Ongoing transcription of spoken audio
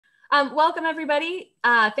Welcome, everybody.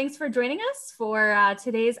 Thanks for joining us for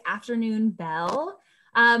today's afternoon bell.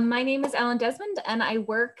 My name is Ellen Desmond, and I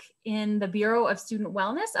work in the Bureau of Student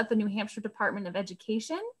Wellness at the New Hampshire Department of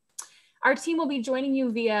Education. Our team will be joining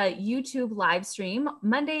you via YouTube live stream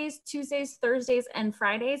Mondays, Tuesdays, Thursdays, and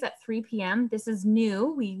Fridays at 3 p.m. This is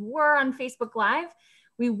new. We were on Facebook Live.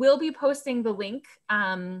 We will be posting the link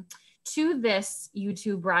to this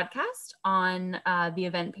YouTube broadcast on the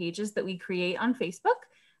event pages that we create on Facebook.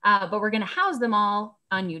 But we're going to house them all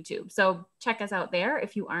on YouTube. So check us out there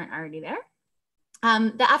if you aren't already there.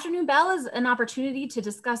 The afternoon bell is an opportunity to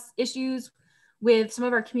discuss issues with some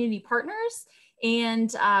of our community partners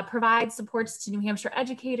and provide supports to New Hampshire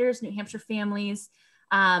educators, New Hampshire families,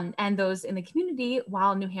 and those in the community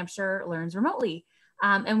while New Hampshire learns remotely.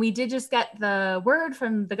 And we did just get the word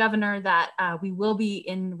from the governor that we will be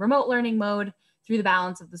in remote learning mode through the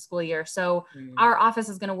balance of the school year. So our office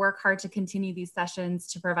is going to work hard to continue these sessions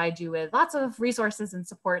to provide you with lots of resources and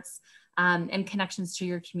supports and connections to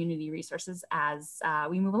your community resources as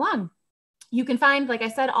we move along. You can find, like I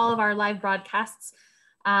said, all of our live broadcasts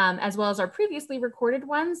as well as our previously recorded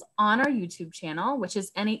ones on our YouTube channel, which is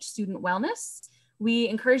NH Student Wellness. We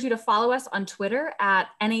encourage you to follow us on Twitter at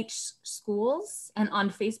NH Schools and on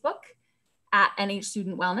Facebook at NH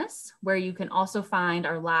Student Wellness, where you can also find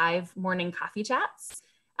our live morning coffee chats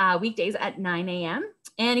weekdays at 9 a.m.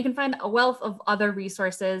 And you can find a wealth of other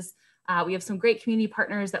resources. We have some great community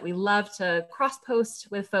partners that we love to cross-post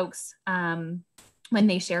with folks when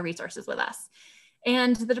they share resources with us.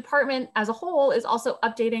 And the department as a whole is also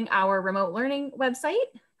updating our remote learning website,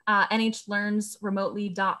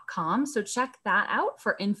 nhlearnsremotely.com. So check that out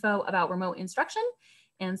for info about remote instruction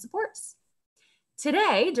and supports.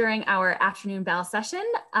 Today, during our afternoon bell session,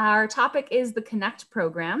 our topic is the CONNECT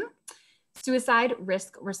program, suicide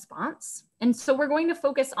risk response. And so we're going to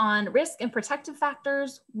focus on risk and protective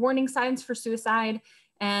factors, warning signs for suicide,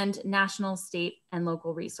 and national, state, and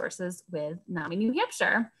local resources with NAMI New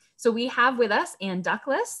Hampshire. So we have with us Ann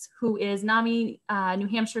Duckless, who is NAMI New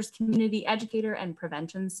Hampshire's community educator and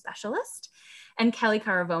prevention specialist, and Kelley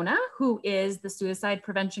Caravona, who is the suicide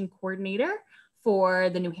prevention coordinator for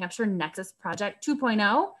the New Hampshire Nexus Project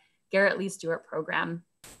 2.0 Garrett Lee Stewart program.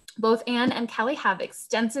 Both Ann and Kelley have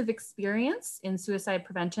extensive experience in suicide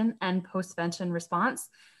prevention and postvention response.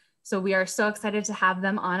 So we are so excited to have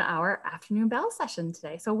them on our afternoon bell session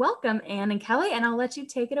today. So welcome, Ann and Kelley, and I'll let you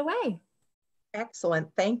take it away. Excellent,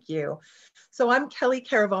 thank you. So I'm Kelley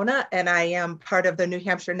Caravona, and I am part of the New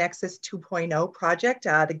Hampshire Nexus 2.0 project,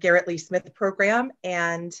 the Garrett Lee Smith program.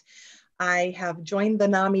 And I have joined the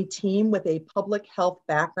NAMI team with a public health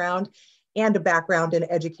background and a background in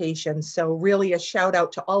education. So really a shout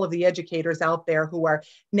out to all of the educators out there who are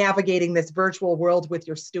navigating this virtual world with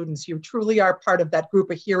your students. You truly are part of that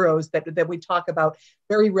group of heroes that we talk about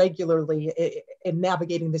very regularly in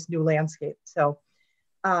navigating this new landscape. So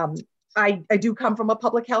I do come from a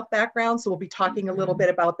public health background, so we'll be talking a little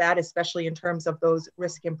bit about that, especially in terms of those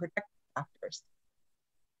risk and protective factors.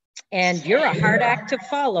 And you're a hard act to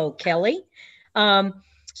follow, Kelley.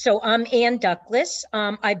 So I'm Ann Duckless.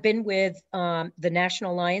 I've been with the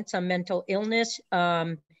National Alliance on Mental Illness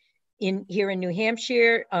here in New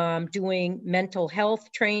Hampshire, doing mental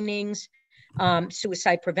health trainings,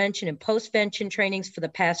 suicide prevention and postvention trainings for the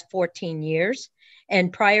past 14 years.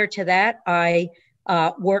 And prior to that, I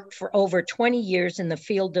worked for over 20 years in the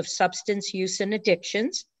field of substance use and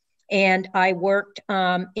addictions. And I worked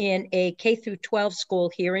in a K through 12 school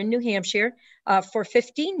here in New Hampshire for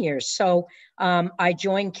 15 years. So I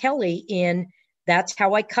joined Kelley in, that's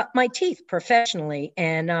how I cut my teeth professionally.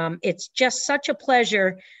 And it's just such a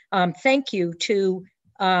pleasure. Thank you to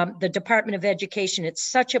the Department of Education. It's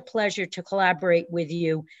such a pleasure to collaborate with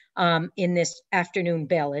you in this afternoon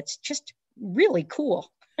bell. It's just really cool.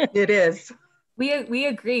 It is. We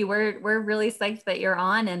agree. We're really psyched that you're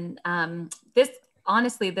on, and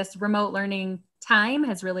honestly, this remote learning time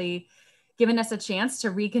has really given us a chance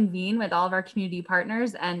to reconvene with all of our community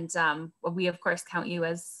partners, and we of course count you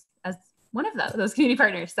as one of those community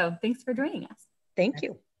partners. So thanks for joining us. Thank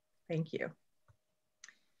you. Thank you.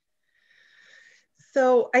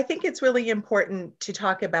 So I think it's really important to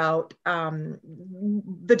talk about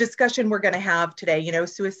the discussion we're going to have today. You know,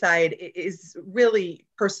 suicide is really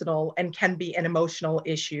personal and can be an emotional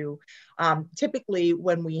issue. Typically,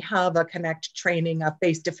 when we have a CONNECT training, a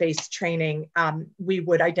face-to-face training, we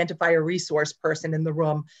would identify a resource person in the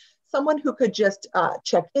room, someone who could just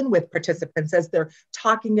check in with participants as they're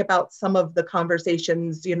talking about some of the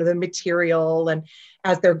conversations, you know, the material, and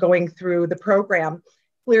as they're going through the program.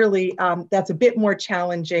 Clearly, that's a bit more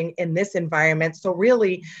challenging in this environment. So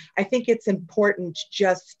really, I think it's important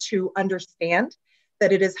just to understand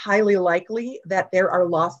that it is highly likely that there are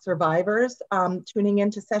lost survivors tuning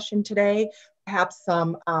into session today, perhaps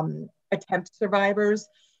some attempt survivors.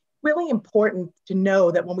 Really important to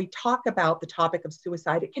know that when we talk about the topic of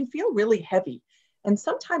suicide, it can feel really heavy. And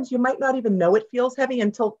sometimes you might not even know it feels heavy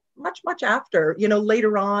until much, much after, you know,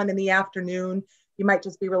 later on in the afternoon, you might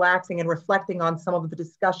just be relaxing and reflecting on some of the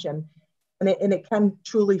discussion. And it can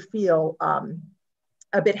truly feel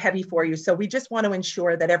a bit heavy for you. So we just want to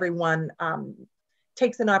ensure that everyone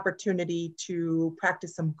takes an opportunity to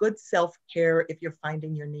practice some good self-care if you're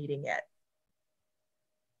finding you're needing it.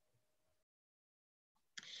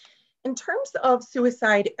 In terms of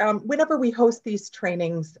suicide, whenever we host these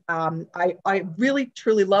trainings, I really,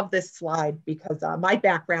 truly love this slide because my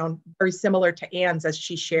background, very similar to Ann's as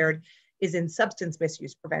she shared, is in substance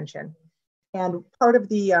misuse prevention. And part of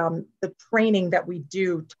the training that we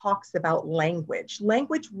do talks about language.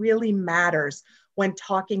 Language really matters when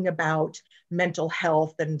talking about mental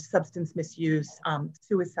health and substance misuse,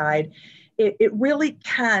 suicide. It really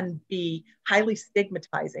can be highly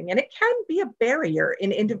stigmatizing, and it can be a barrier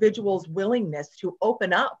in individuals' willingness to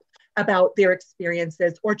open up about their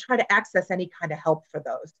experiences or try to access any kind of help for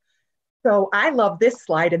those. So I love this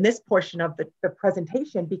slide and this portion of the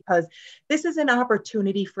presentation because this is an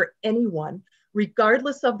opportunity for anyone,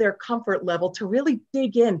 regardless of their comfort level, to really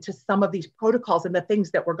dig into some of these protocols and the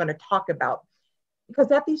things that we're going to talk about.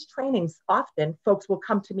 Because at these trainings, often folks will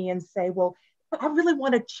come to me and say, well, I really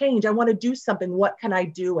want to change. I want to do something. What can I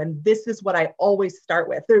do? And this is what I always start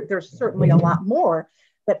with. There's certainly a lot more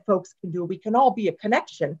that folks can do. We can all be a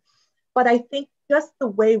connection. But I think just the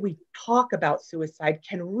way we talk about suicide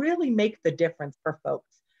can really make the difference for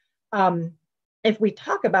folks. If we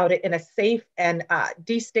talk about it in a safe and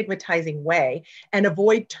destigmatizing way and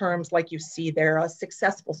avoid terms like you see there, a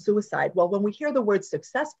successful suicide. Well, when we hear the word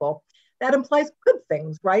successful, that implies good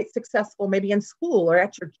things, right? Successful maybe in school or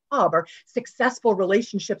at your job, or successful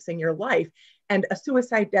relationships in your life. And a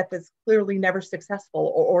suicide death is clearly never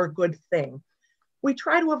successful or a good thing. We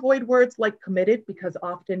try to avoid words like committed because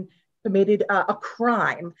often committed a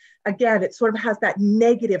crime. Again, it sort of has that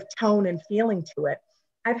negative tone and feeling to it.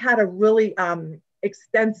 I've had a really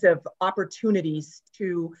extensive opportunities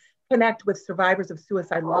to connect with survivors of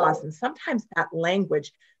suicide loss. And sometimes that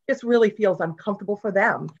language just really feels uncomfortable for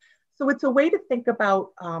them. So it's a way to think about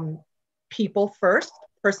people first,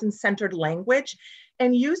 person-centered language,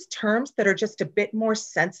 and use terms that are just a bit more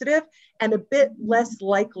sensitive and a bit less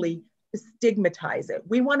likely to stigmatize it.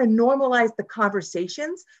 We want to normalize the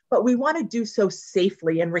conversations, but we want to do so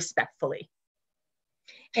safely and respectfully.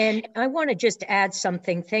 And I want to just add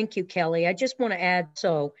something. Thank you, Kelley. I just want to add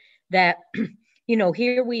so that, you know,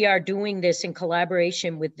 here we are doing this in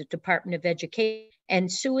collaboration with the Department of Education,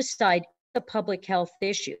 and suicide is a public health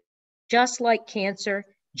issue, just like cancer,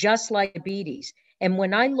 just like diabetes. And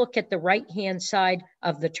when I look at the right-hand side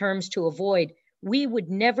of the terms to avoid, we would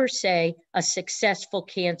never say a successful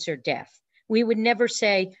cancer death. We would never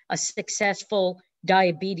say a successful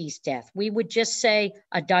diabetes death. We would just say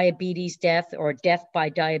a diabetes death or death by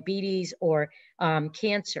diabetes or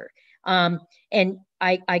cancer. And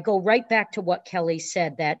I go right back to what Kelley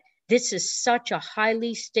said, that this is such a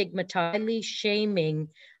highly stigmatized, highly shaming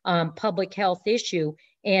public health issue.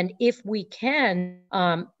 And if we can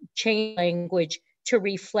change language to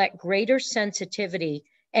reflect greater sensitivity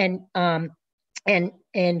and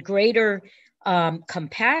greater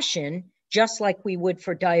compassion, just like we would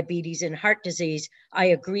for diabetes and heart disease, I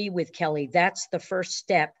agree with Kelley. That's the first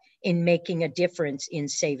step in making a difference in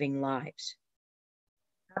saving lives.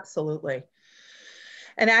 Absolutely.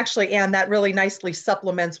 And actually, Ann, that really nicely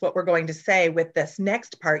supplements what we're going to say with this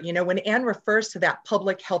next part. You know, when Ann refers to that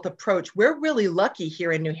public health approach, we're really lucky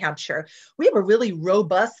here in New Hampshire. We have a really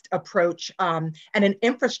robust approach and an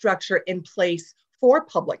infrastructure in place for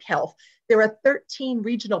public health. There are 13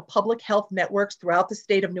 regional public health networks throughout the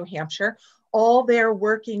state of New Hampshire, all there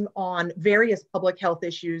working on various public health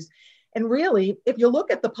issues. And really, if you look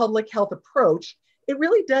at the public health approach, it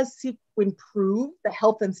really does seek to improve the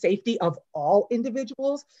health and safety of all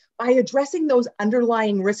individuals by addressing those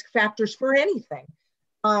underlying risk factors for anything.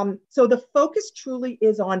 So the focus truly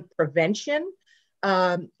is on prevention.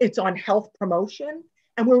 It's on health promotion,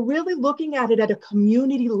 and we're really looking at it at a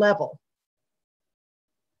community level.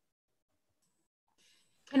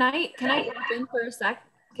 Can I jump in for a sec?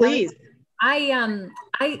 Please. I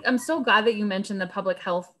am so glad that you mentioned the public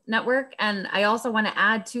health network, and I also want to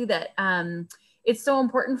add too that it's so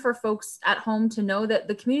important for folks at home to know that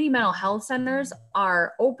the community mental health centers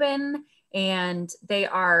are open and they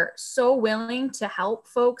are so willing to help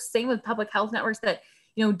folks. Same with public health networks, that,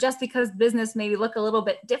 you know, just because business maybe look a little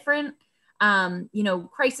bit different, You know,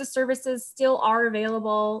 crisis services still are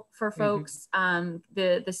available for folks.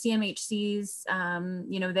 The CMHCs,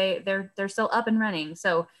 you know, they're still up and running.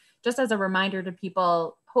 So just as a reminder to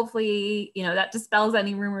people, hopefully, you know, that dispels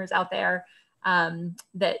any rumors out there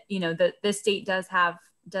that, you know, the state does have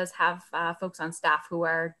folks on staff who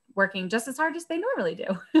are working just as hard as they normally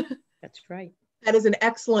do. That's right. That is an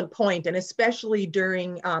excellent point, and especially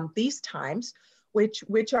during these times,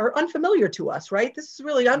 which are unfamiliar to us, right? This is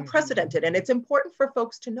really unprecedented, and it's important for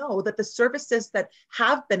folks to know that the services that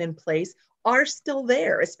have been in place are still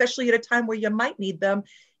there, especially at a time where you might need them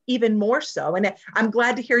even more so. And I'm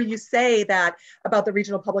glad to hear you say that about the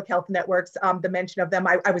regional public health networks, the mention of them.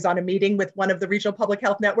 I was on a meeting with one of the regional public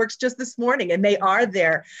health networks just this morning, and they are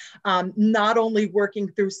there, not only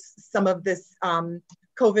working through some of this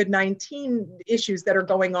COVID-19 issues that are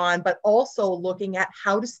going on, but also looking at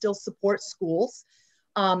how to still support schools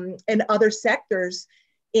and other sectors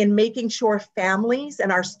in making sure families and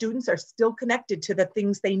our students are still connected to the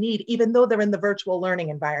things they need, even though they're in the virtual learning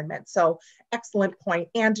environment. So excellent point.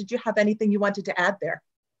 Ann, did you have anything you wanted to add there?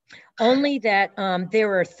 Only that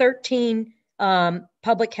there are 13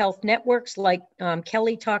 public health networks like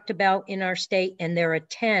Kelley talked about in our state, and there are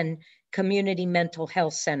 10 community mental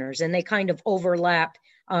health centers, and they kind of overlap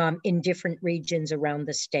in different regions around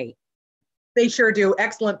the state. They sure do.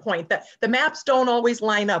 Excellent point. The maps don't always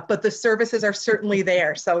line up, but the services are certainly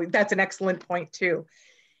there. So that's an excellent point too.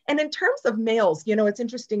 And in terms of males, you know, it's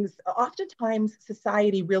interesting. Oftentimes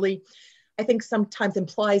society really, I think sometimes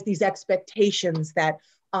implies these expectations that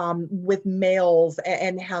with males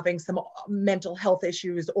and having some mental health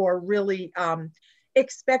issues, or really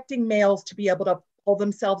expecting males to be able to pull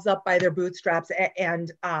themselves up by their bootstraps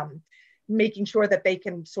and making sure that they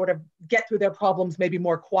can sort of get through their problems maybe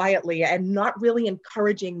more quietly, and not really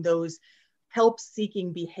encouraging those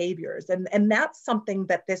help-seeking behaviors. And that's something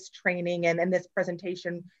that this training and this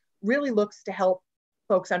presentation really looks to help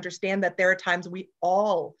folks understand, that there are times we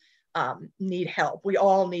all need help, we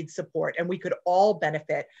all need support, and we could all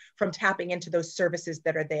benefit from tapping into those services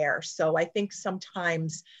that are there. So I think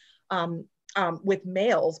sometimes with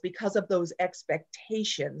males, because of those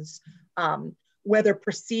expectations, whether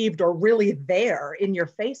perceived or really there in your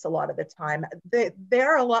face a lot of the time,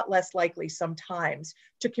 they're a lot less likely sometimes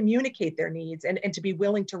to communicate their needs and to be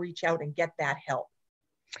willing to reach out and get that help.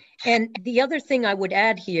 And the other thing I would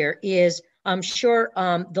add here is, I'm sure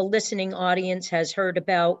the listening audience has heard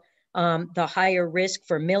about the higher risk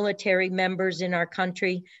for military members in our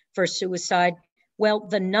country for suicide. Well,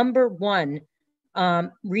 the number one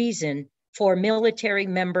reason for military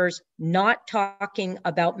members not talking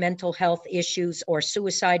about mental health issues or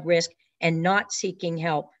suicide risk and not seeking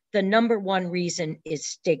help, the number one reason is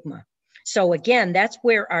stigma. So again, that's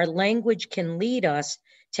where our language can lead us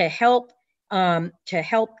to help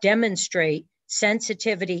demonstrate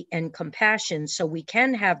sensitivity and compassion, so we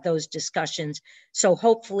can have those discussions. So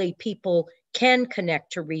hopefully people can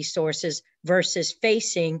connect to resources versus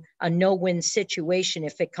facing a no-win situation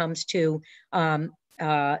if it comes to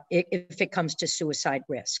suicide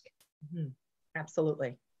risk. Mm-hmm.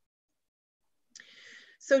 Absolutely.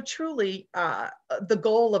 So truly, the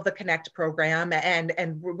goal of the Connect program,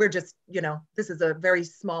 and we're just, you know, this is a very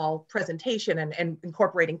small presentation and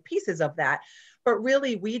incorporating pieces of that, but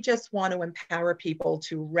really we just want to empower people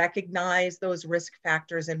to recognize those risk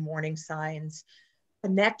factors and warning signs,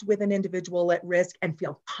 connect with an individual at risk and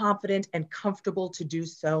feel confident and comfortable to do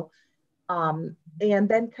so. And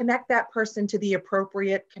then connect that person to the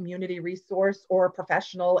appropriate community resource or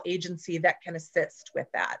professional agency that can assist with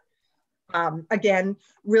that. Again,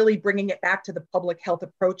 really bringing it back to the public health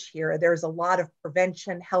approach here. There's a lot of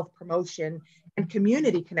prevention, health promotion, and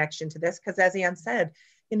community connection to this, because as Ann said,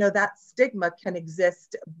 you know, that stigma can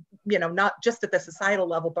exist, you know, not just at the societal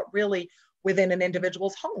level, but really within an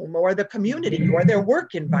individual's home or the community or their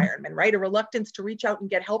work environment, right? A reluctance to reach out and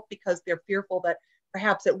get help because they're fearful that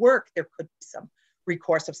perhaps at work there could be some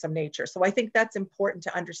recourse of some nature. So I think that's important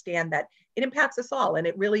to understand, that it impacts us all, and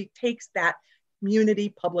it really takes that community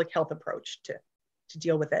public health approach to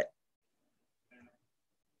deal with it.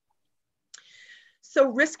 So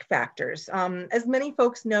risk factors. As many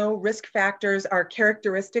folks know, risk factors are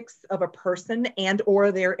characteristics of a person and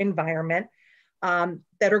or their environment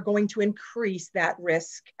that are going to increase that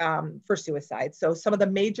risk for suicide. So some of the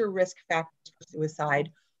major risk factors for suicide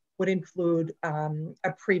would include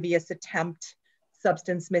a previous attempt,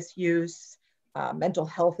 substance misuse, mental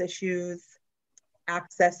health issues,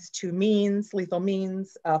 access to means, lethal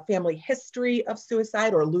means, family history of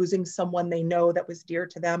suicide or losing someone they know that was dear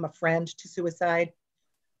to them, a friend to suicide,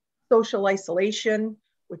 social isolation,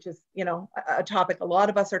 which is, you know, a topic a lot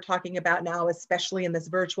of us are talking about now, especially in this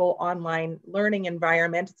virtual online learning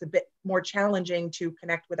environment. It's a bit more challenging to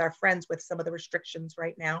connect with our friends with some of the restrictions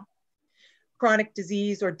right now. Chronic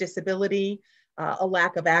disease or disability, a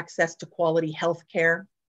lack of access to quality health care.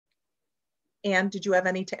 Ann, did you have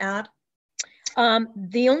any to add?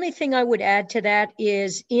 The only thing I would add to that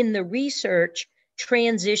is in the research,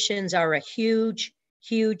 transitions are a huge,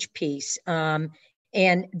 huge piece. And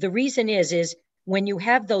the reason is when you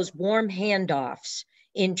have those warm handoffs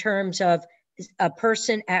in terms of a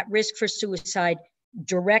person at risk for suicide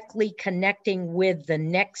directly connecting with the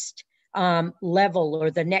next level or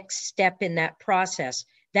the next step in that process,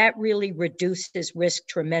 that really reduces risk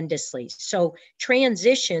tremendously. So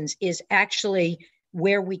transitions is actually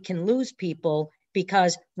where we can lose people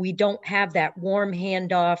because we don't have that warm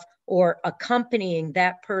handoff or accompanying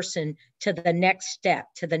that person to the next step,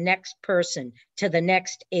 to the next person, to the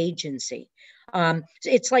next agency.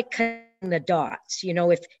 It's like connecting the dots. You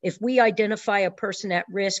know, if we identify a person at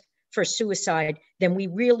risk for suicide, then we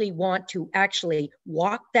really want to actually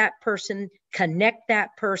walk that person, connect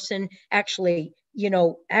that person, actually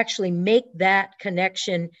make that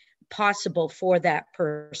connection possible for that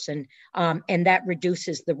person. And that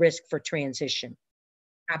reduces the risk for transition.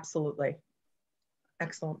 Absolutely.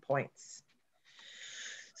 Excellent points.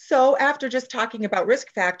 So after just talking about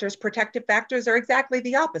risk factors, protective factors are exactly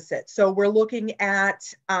the opposite. So we're looking at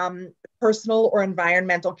personal or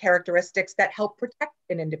environmental characteristics that help protect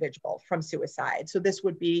an individual from suicide. So this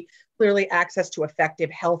would be clearly access to effective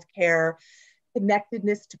health care,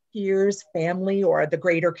 connectedness to peers, family, or the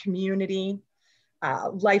greater community,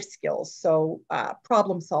 life skills, so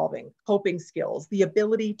problem solving, coping skills, the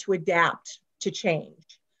ability to adapt to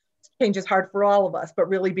change. Change is hard for all of us, but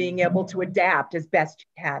really being able to adapt as best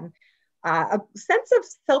you can. A sense of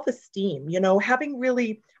self-esteem, you know, having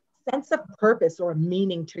really a sense of purpose or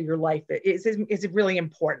meaning to your life is really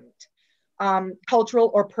important. Cultural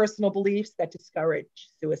or personal beliefs that discourage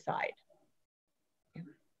suicide.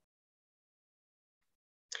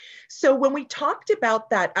 So when we talked about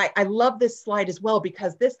that, I love this slide as well,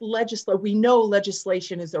 because this we know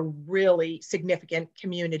legislation is a really significant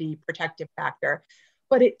community protective factor,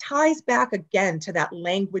 but it ties back again to that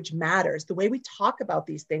language matters, the way we talk about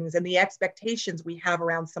these things and the expectations we have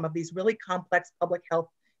around some of these really complex public health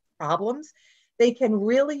problems. They can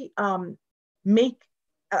really make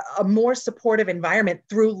a more supportive environment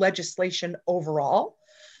through legislation overall.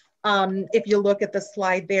 If you look at the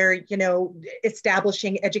slide there, you know,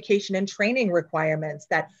 establishing education and training requirements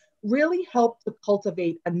that really help to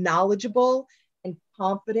cultivate a knowledgeable and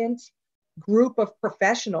confident group of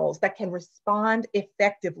professionals that can respond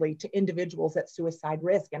effectively to individuals at suicide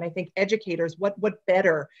risk. And I think educators, what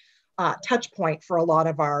better touch point for a lot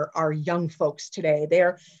of our young folks today.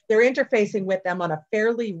 They're interfacing with them on a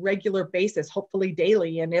fairly regular basis, hopefully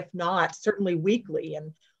daily, and if not, certainly weekly.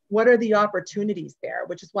 And what are the opportunities there?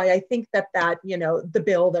 Which is why I think that you know, the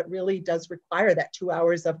bill that really does require that 2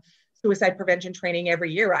 hours of suicide prevention training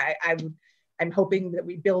every year, I'm hoping that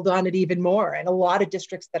we build on it even more. And a lot of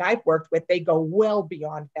districts that I've worked with, they go well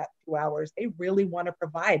beyond that 2 hours. They really want to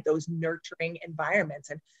provide those nurturing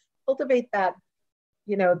environments and cultivate that,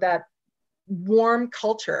 you know, that warm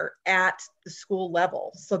culture at the school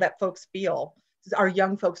level so that folks feel, our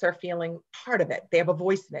young folks are feeling part of it. They have a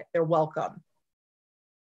voice in it. They're welcome.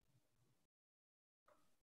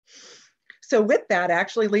 So with that,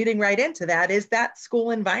 actually leading right into that is that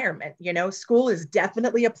school environment. You know, school is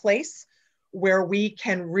definitely a place where we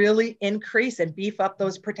can really increase and beef up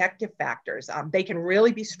those protective factors. They can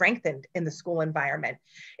really be strengthened in the school environment.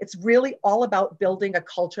 It's really all about building a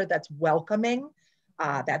culture that's welcoming,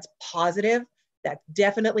 that's positive, that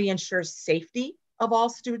definitely ensures safety of all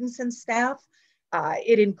students and staff.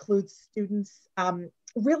 It includes students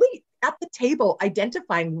really at the table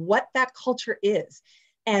identifying what that culture is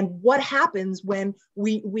and what happens when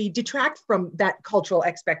we detract from that cultural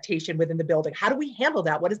expectation within the building. How do we handle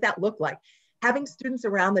that? What does that look like? Having students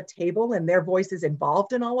around the table and their voices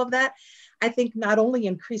involved in all of that, I think not only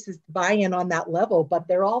increases buy-in on that level, but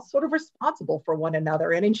they're all sort of responsible for one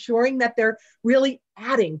another and ensuring that they're really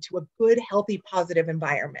adding to a good, healthy, positive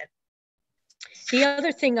environment. The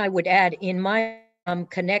other thing I would add in my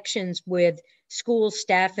connections with school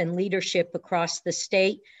staff and leadership across the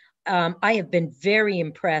state, I have been very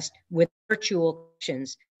impressed with virtual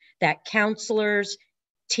sessions that counselors,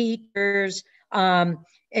 teachers,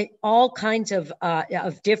 all kinds of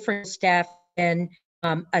different staff and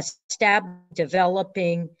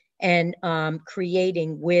developing and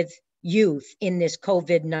creating with youth in this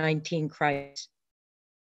COVID-19 crisis.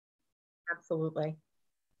 Absolutely.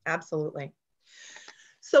 Absolutely.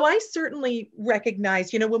 So I certainly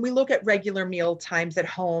recognize, when we look at regular meal times at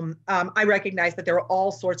home, I recognize that there are all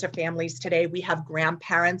sorts of families today. We have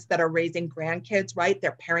grandparents that are raising grandkids, right?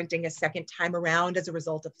 They're parenting a second time around as a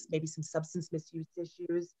result of maybe some substance misuse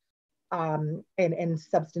issues and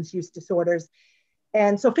substance use disorders.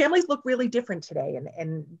 And so families look really different today,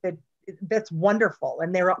 and that's wonderful.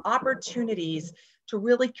 And there are opportunities to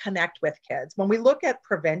really connect with kids. When we look at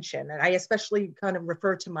prevention, and I especially kind of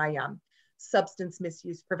refer to my substance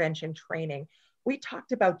misuse prevention training, we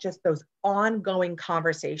talked about just those ongoing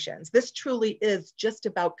conversations. This truly is just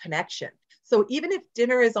about connection. So even if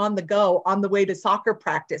dinner is on the go, on the way to soccer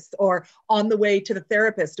practice or on the way to the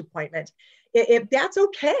therapist appointment, if that's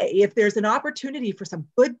okay, if there's an opportunity for some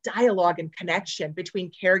good dialogue and connection between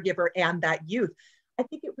caregiver and that youth, I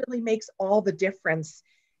think it really makes all the difference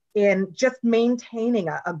in just maintaining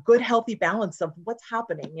a good, healthy balance of what's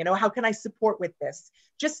happening. How can I support with this?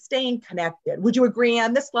 Just staying connected. Would you agree,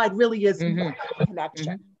 Ann? This slide really is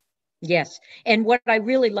connection. Yes. And what I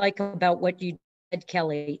really like about what you said,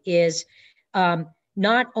 Kelley, is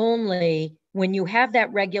not only when you have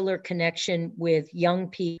that regular connection with young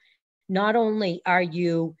people, not only are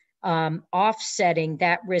you offsetting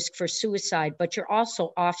that risk for suicide, but you're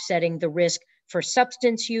also offsetting the risk for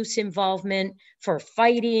substance use involvement, for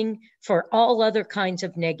fighting, for all other kinds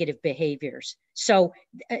of negative behaviors. So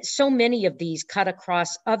many of these cut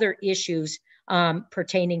across other issues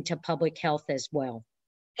pertaining to public health as well.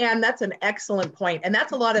 And that's an excellent point. And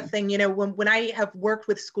that's a lot of thing, when I have worked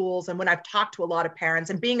with schools and when I've talked to a lot of parents,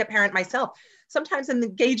 and being a parent myself, sometimes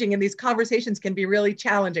engaging in these conversations can be really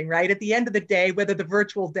challenging, right? At the end of the day, whether the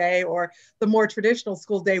virtual day or the more traditional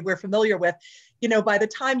school day we're familiar with, by the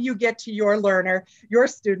time you get to your learner, your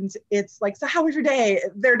students, it's like, so how was your day?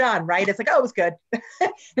 They're done, right? It's like, oh, it was good.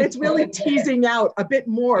 It's really teasing out a bit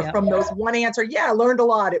more from those one answer. Yeah, I learned a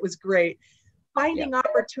lot. It was great. Finding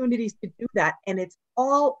opportunities to do that. And it's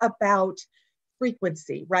all about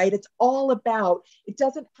frequency, right? It's all about, it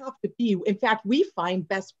doesn't have to be, in fact, we find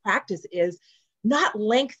best practice is not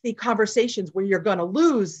lengthy conversations where you're going to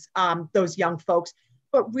lose those young folks,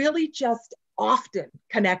 but really just often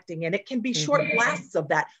connecting. And it can be short blasts of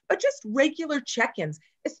that, but just regular check-ins,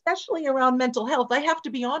 especially around mental health. I have to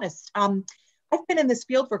be honest. I've been in this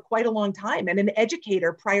field for quite a long time, and an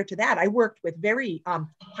educator prior to that. I worked with very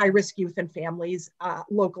high-risk youth and families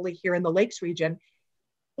locally here in the Lakes region.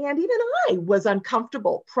 And even I was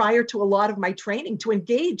uncomfortable prior to a lot of my training to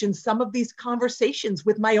engage in some of these conversations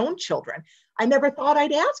with my own children. I never thought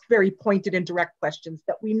I'd ask very pointed and direct questions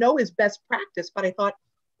that we know is best practice, but I thought,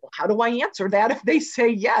 well, how do I answer that if they say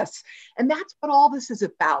yes? And that's what all this is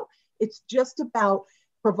about. It's just about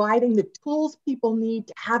providing the tools people need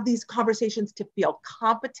to have these conversations, to feel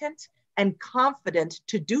competent and confident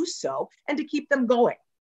to do so, and to keep them going.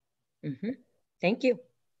 Thank you.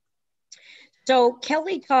 So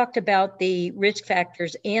Kelley talked about the risk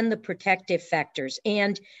factors and the protective factors.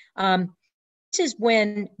 And this is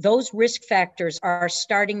when those risk factors are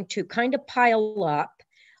starting to kind of pile up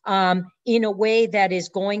in a way that is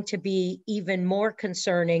going to be even more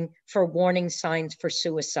concerning for warning signs for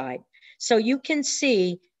suicide. So you can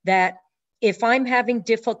see that if I'm having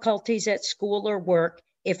difficulties at school or work,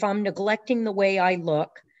 if I'm neglecting the way I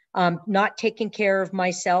look, not taking care of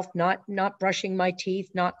myself, not brushing my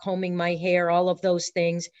teeth, not combing my hair, all of those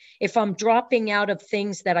things, if I'm dropping out of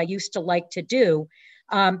things that I used to like to do,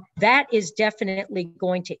 that is definitely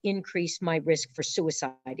going to increase my risk for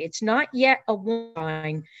suicide. It's not yet a warning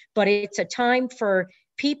sign, but it's a time for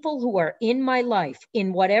people who are in my life,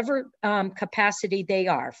 in whatever capacity they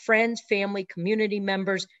are, friends, family, community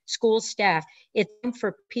members, school staff. It's time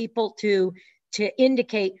for people to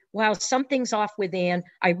indicate, wow, something's off with Ann.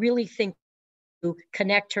 I really think to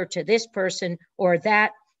connect her to this person or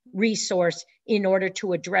that resource in order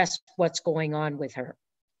to address what's going on with her.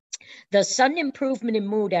 The sudden improvement in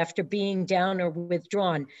mood after being down or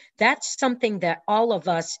withdrawn, that's something that all of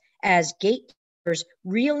us as gatekeepers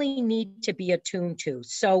really need to be attuned to.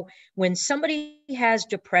 So when somebody has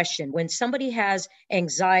depression, when somebody has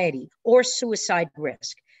anxiety or suicide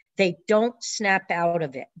risk, they don't snap out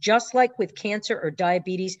of it. Just like with cancer or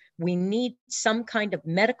diabetes, we need some kind of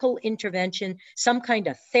medical intervention, some kind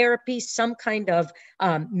of therapy, some kind of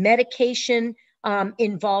medication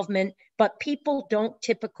involvement, but people don't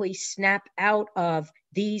typically snap out of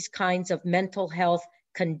these kinds of mental health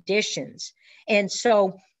conditions. And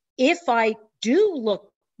so if I do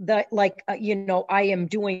look like, I am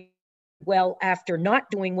doing well after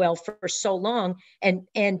not doing well for so long,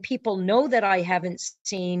 and people know that I haven't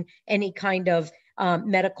seen any kind of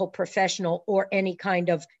medical professional or any kind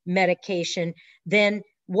of medication, then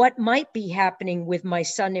what might be happening with my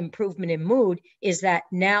sudden improvement in mood is that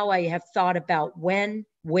now I have thought about when,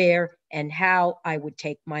 where, and how I would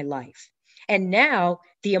take my life. And now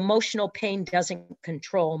the emotional pain doesn't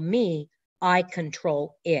control me, I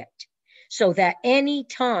control it. So that any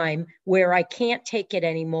time where I can't take it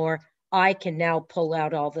anymore, I can now pull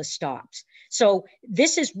out all the stops. So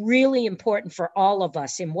this is really important for all of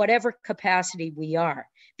us in whatever capacity we are,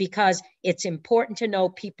 because it's important to know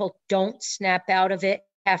people don't snap out of it,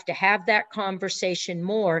 have to have that conversation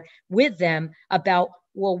more with them about,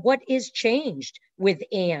 well, what is changed with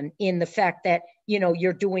Ann in the fact that, you know,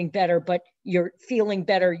 you're doing better, but you're feeling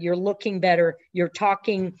better, you're looking better, you're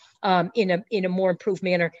talking in a more improved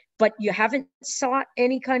manner, but you haven't sought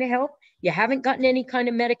any kind of help. You haven't gotten any kind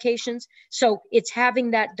of medications. So it's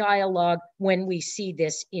having that dialogue when we see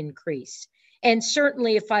this increase. And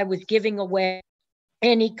certainly if I was giving away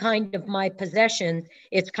any kind of my possessions,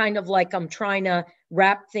 it's kind of like I'm trying to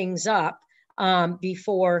wrap things up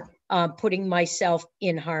before putting myself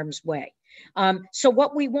in harm's way. So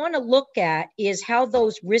what we want to look at is how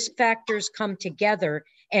those risk factors come together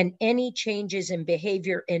and any changes in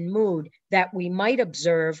behavior and mood that we might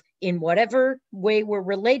observe in whatever way we're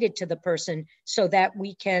related to the person, so that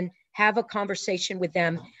we can have a conversation with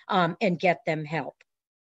them and get them help.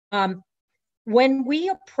 When we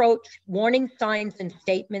approach warning signs and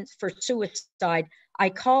statements for suicide, I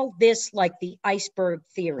call this like the iceberg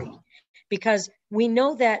theory, because we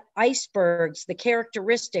know that icebergs, the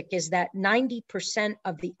characteristic is that 90%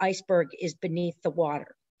 of the iceberg is beneath the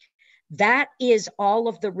water. That is all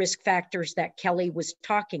of the risk factors that Kelley was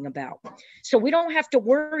talking about. So we don't have to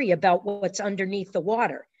worry about what's underneath the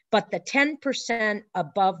water, but the 10%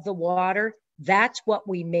 above the water, that's what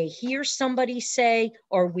we may hear somebody say,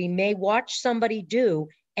 or we may watch somebody do.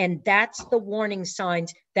 And that's the warning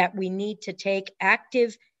signs that we need to take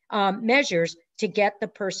active measures to get the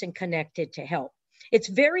person connected to help. It's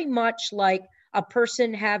very much like a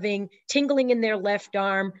person having tingling in their left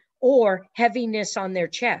arm or heaviness on their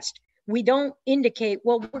chest. We don't indicate,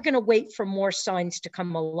 well, we're going to wait for more signs to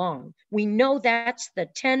come along. We know that's the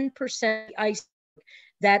 10% ice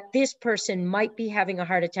that this person might be having a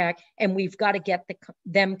heart attack, and we've got to get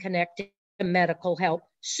them connected to medical help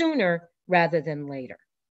sooner rather than later.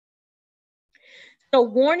 So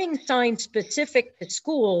warning signs specific to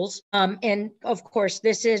schools, and of course,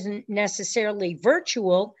 this isn't necessarily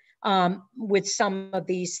virtual with some of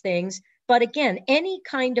these things, but again, any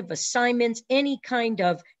kind of assignments, any kind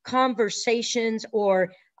of conversations,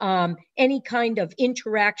 or any kind of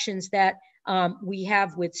interactions that we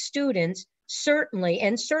have with students, certainly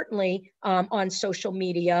on social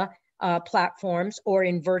media platforms or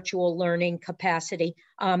in virtual learning capacity,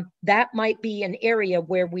 that might be an area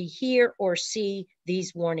where we hear or see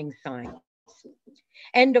these warning signs.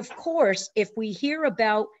 And of course, if we hear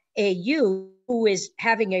about a youth who is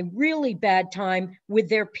having a really bad time with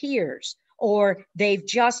their peers, or they've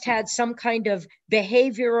just had some kind of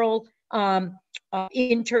behavioral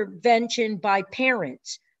intervention by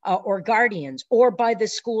parents or guardians, or by the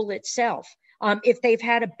school itself, if they've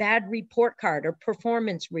had a bad report card or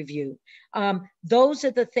performance review, those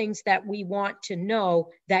are the things that we want to know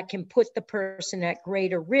that can put the person at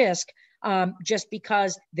greater risk just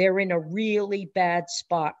because they're in a really bad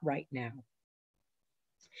spot right now.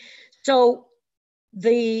 So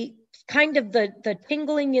the kind of the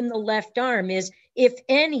tingling in the left arm is if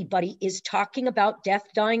anybody is talking about death,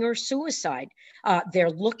 dying, or suicide, they're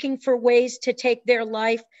looking for ways to take their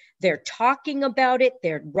life. They're talking about it,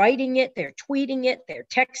 they're writing it, they're tweeting it, they're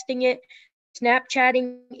texting it,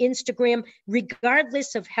 Snapchatting, Instagram,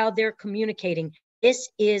 regardless of how they're communicating. This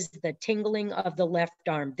is the tingling of the left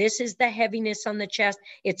arm. This is the heaviness on the chest.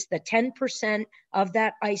 It's the 10% of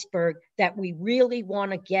that iceberg that we really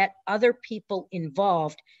want to get other people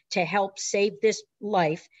involved to help save this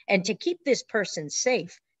life and to keep this person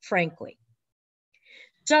safe, frankly.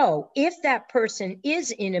 So if that person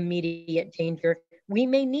is in immediate danger, we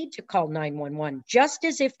may need to call 911, just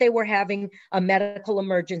as if they were having a medical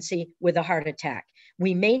emergency with a heart attack.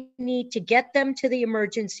 We may need to get them to the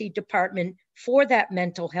emergency department for that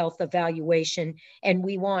mental health evaluation, and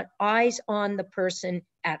we want eyes on the person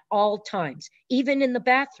at all times, even in the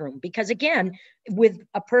bathroom, because again, with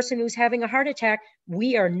a person who's having a heart attack,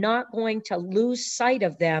 we are not going to lose sight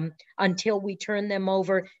of them until we turn them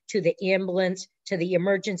over to the ambulance, to the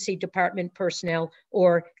emergency department personnel,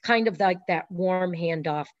 or kind of like that warm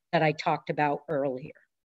handoff that I talked about earlier.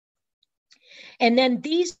 And then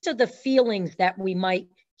these are the feelings that we might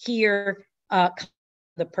hear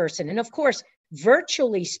the person. And of course,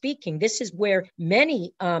 virtually speaking, this is where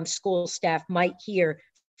many school staff might hear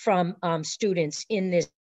from students in this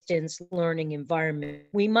distance learning environment.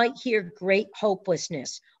 We might hear great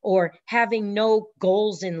hopelessness or having no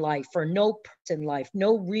goals in life or no purpose in life,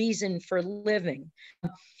 no reason for living.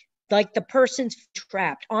 Like the person's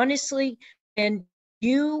trapped. Honestly, and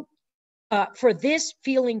you, for this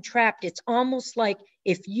feeling trapped, it's almost like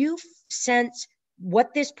if you sense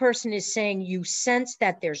what this person is saying, you sense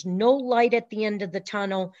that there's no light at the end of the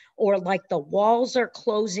tunnel, or like the walls are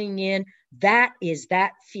closing in. That is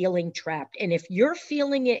that feeling trapped. And if you're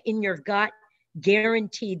feeling it in your gut,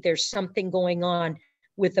 guaranteed there's something going on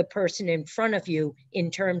with the person in front of you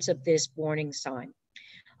in terms of this warning sign.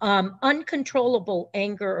 Uncontrollable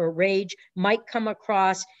anger or rage might come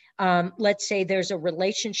across. Let's say there's a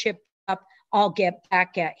relationship up, I'll get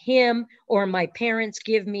back at him, or my parents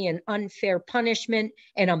give me an unfair punishment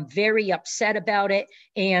and I'm very upset about it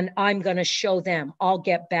and I'm going to show them, I'll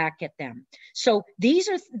get back at them. So these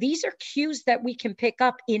are cues that we can pick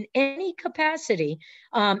up in any capacity,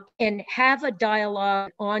 and have a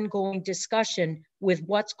dialogue, ongoing discussion with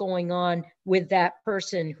what's going on with that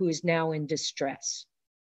person who is now in distress.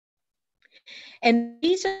 And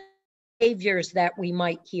these are behaviors that we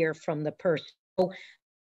might hear from the person. So,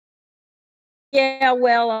 yeah,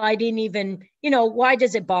 well, I didn't even, why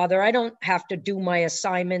does it bother? I don't have to do my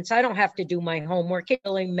assignments. I don't have to do my homework. It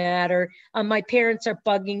doesn't matter. My parents are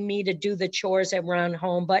bugging me to do the chores around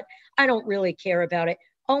home, but I don't really care about it.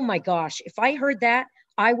 Oh my gosh, if I heard that,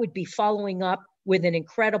 I would be following up with an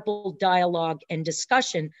incredible dialogue and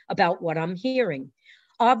discussion about what I'm hearing.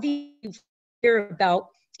 Obviously, you hear about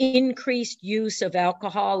increased use of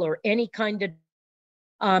alcohol or any kind of,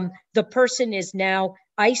 the person is now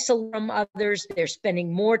isolated from others. They're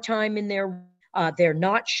spending more time in they're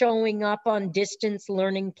not showing up on distance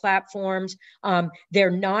learning platforms.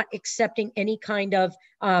 They're not accepting any kind of,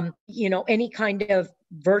 any kind of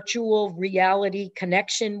virtual reality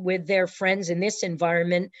connection with their friends in this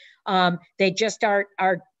environment. They just are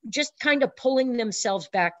just kind of pulling themselves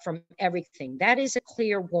back from everything. That is a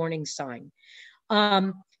clear warning sign.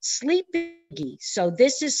 Sleep. So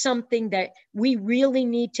this is something that we really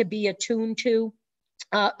need to be attuned to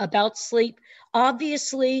about sleep.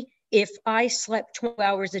 Obviously, if I slept 12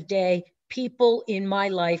 hours a day, people in my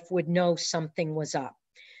life would know something was up.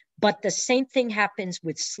 But the same thing happens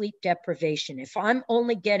with sleep deprivation. If I'm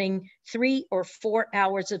only getting 3 or 4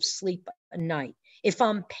 hours of sleep a night, if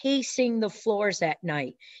I'm pacing the floors at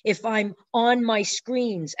night, if I'm on my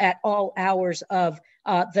screens at all hours of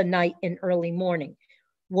the night and early morning,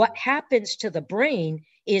 what happens to the brain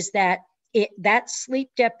is that that sleep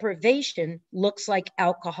deprivation looks like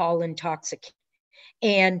alcohol intoxication.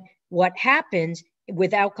 And what happens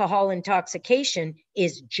with alcohol intoxication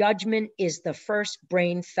is judgment is the first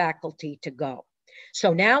brain faculty to go.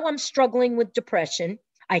 So now I'm struggling with depression.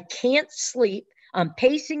 I can't sleep. I'm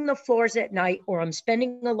pacing the floors at night, or I'm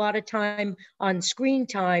spending a lot of time on screen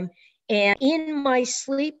time. And in my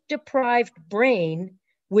sleep deprived brain,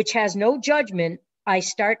 which has no judgment, I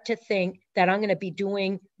start to think that I'm going to be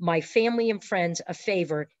doing my family and friends a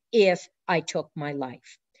favor if I took my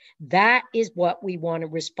life. That is what we want to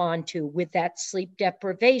respond to with that sleep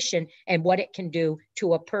deprivation and what it can do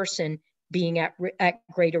to a person being at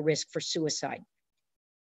greater risk for suicide.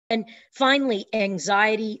 And finally,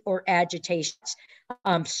 anxiety or agitation.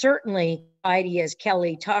 Certainly, anxiety, as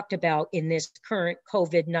Kelley talked about in this current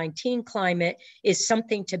COVID-19 climate, is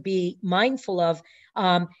something to be mindful of.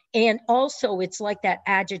 And also, it's like that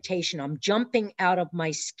agitation. I'm jumping out of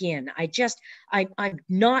my skin. I'm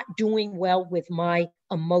not doing well with my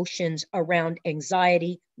emotions around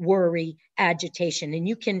anxiety, worry, agitation. And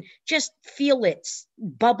you can just feel it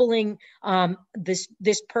bubbling,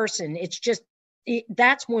 this person. It's just,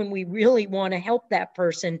 that's when we really want to help that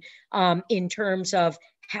person in terms of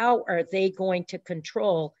how are they going to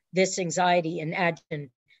control this anxiety and agitation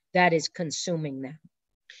that is consuming them.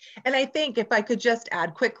 And I think if I could just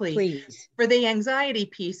add quickly, please, for the anxiety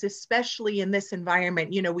piece, especially in this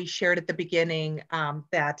environment, we shared at the beginning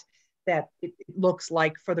that it looks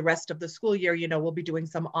like for the rest of the school year, we'll be doing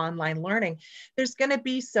some online learning. There's going to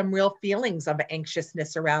be some real feelings of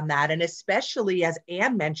anxiousness around that. And especially as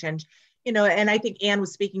Ann mentioned, and I think Ann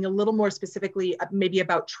was speaking a little more specifically maybe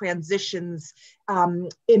about transitions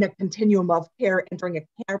in a continuum of care, entering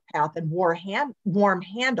a care path and warm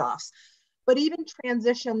handoffs. But even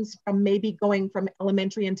transitions from maybe going from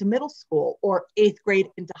elementary into middle school or 8th grade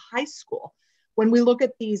into high school. When we look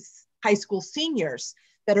at these high school seniors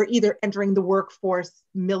that are either entering the workforce,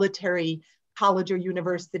 military, college or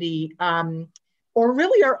university, or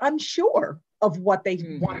really are unsure of what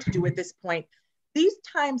they want to do at this point, these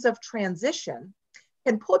times of transition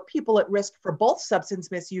can put people at risk for both substance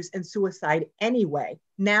misuse and suicide anyway.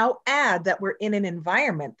 Now add that we're in an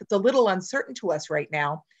environment that's a little uncertain to us right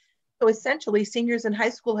now. So essentially, seniors in high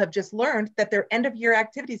school have just learned that their end of year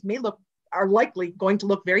activities are likely going to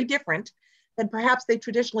look very different than perhaps they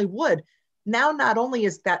traditionally would. Now, not only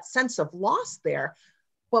is that sense of loss there,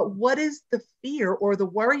 but what is the fear or the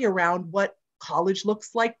worry around what college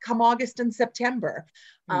looks like come August and September?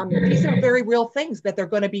 These are very real things that they're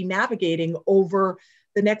going to be navigating over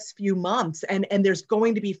the next few months. And there's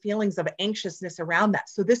going to be feelings of anxiousness around that.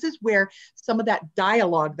 So this is where some of that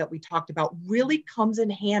dialogue that we talked about really comes in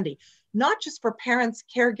handy, not just for parents,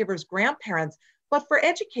 caregivers, grandparents, but for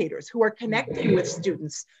educators who are connecting with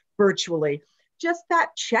students virtually. Just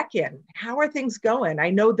that check-in. How are things going? I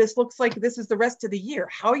know this looks like this is the rest of the year.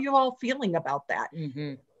 How are you all feeling about that?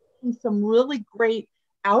 Some really great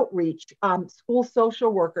outreach, school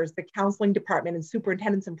social workers, the counseling department, and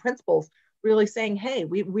superintendents and principals really saying, hey,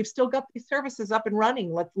 we've still got these services up and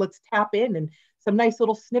running. Let's tap in, and some nice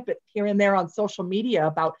little snippets here and there on social media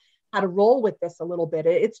about how to roll with this a little bit.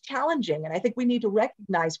 It's challenging. And I think we need to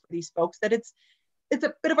recognize for these folks that it's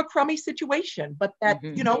a bit of a crummy situation, but that,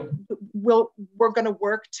 we're going to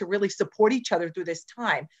work to really support each other through this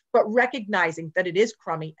time, but recognizing that it is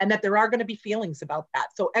crummy and that there are going to be feelings about that.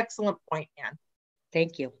 So excellent point, Ann.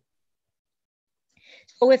 Thank you.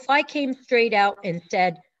 So if I came straight out and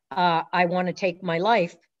said, I want to take my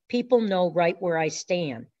life, people know right where I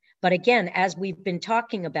stand. But again, as we've been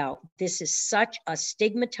talking about, this is such a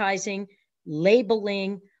stigmatizing,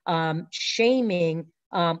 labeling, shaming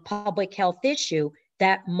public health issue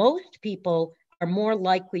that most people are more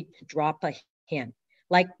likely to drop a hint.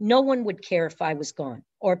 Like, no one would care if I was gone,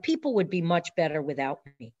 or people would be much better without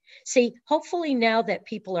me. See, hopefully now that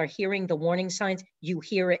people are hearing the warning signs, you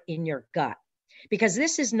hear it in your gut. Because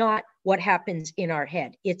this is not what happens in our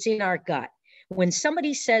head, it's in our gut. When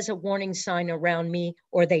somebody says a warning sign around me,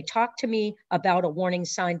 or they talk to me about a warning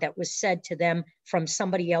sign that was said to them from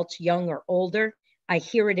somebody else young or older, I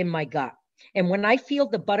hear it in my gut. And when I feel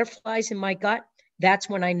the butterflies in my gut, that's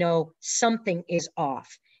when I know something is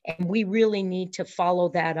off. And we really need to follow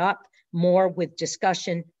that up more with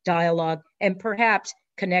discussion, dialogue, and perhaps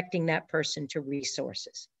connecting that person to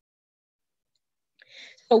resources.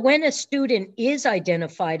 So when a student is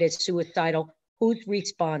identified as suicidal, who's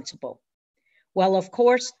responsible? Well, of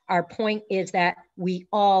course, our point is that we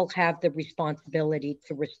all have the responsibility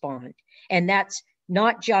to respond. And that's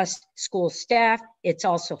not just school staff, it's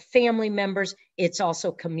also family members, it's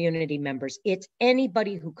also community members. It's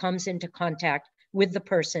anybody who comes into contact with the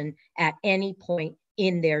person at any point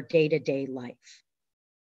in their day-to-day life.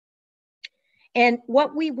 And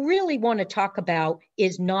what we really want to talk about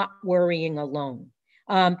is not worrying alone.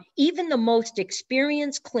 Even the most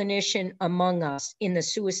experienced clinician among us in the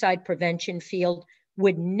suicide prevention field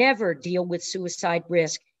would never deal with suicide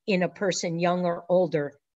risk in a person young or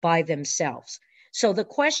older by themselves. So the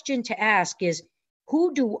question to ask is,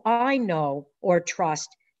 who do I know or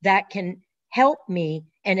trust that can help me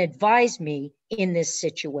and advise me in this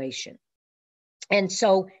situation? And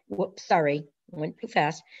so, sorry, went too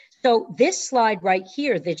fast. So this slide right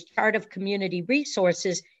here, this chart of community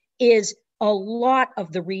resources, is a lot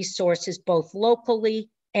of the resources, both locally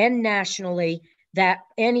and nationally, that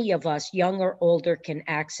any of us, young or older, can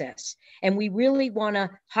access. And we really want to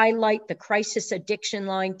highlight the crisis addiction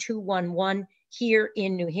line 211 here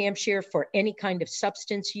in New Hampshire for any kind of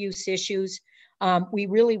substance use issues. We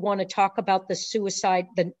really want to talk about the suicide,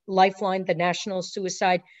 the lifeline, the National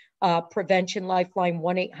Suicide Prevention Lifeline,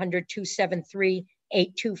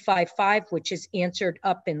 1-800-273-8255, which is answered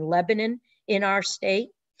up in Lebanon in our state.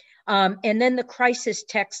 And then the crisis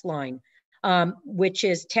text line, which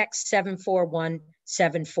is text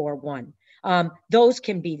 741-741. Those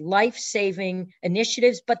can be life-saving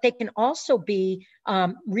initiatives, but they can also be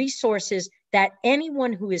resources that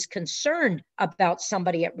anyone who is concerned about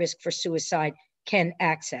somebody at risk for suicide can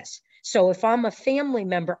access. So if I'm a family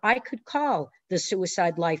member, I could call the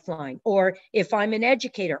Suicide Lifeline, or if I'm an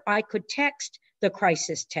educator, I could text the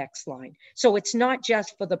crisis text line. So it's not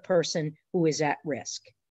just for the person who is at risk.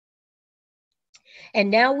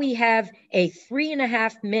 And now we have a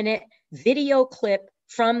 3.5-minute video clip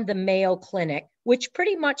from the Mayo Clinic, which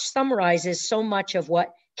pretty much summarizes so much of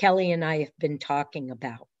what Kelley and I have been talking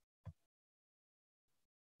about.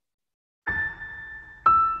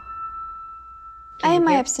 I have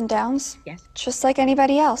my ups and downs, yes, just like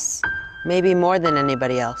anybody else. Maybe more than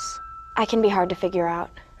anybody else. I can be hard to figure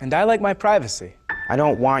out. And I like my privacy. I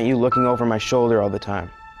don't want you looking over my shoulder all the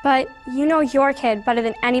time. But you know your kid better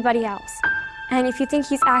than anybody else. And if you think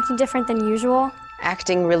he's acting different than usual...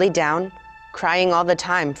 Acting really down? Crying all the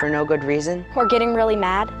time for no good reason. Or getting really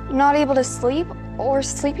mad. Not able to sleep, or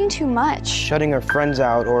sleeping too much. Shutting her friends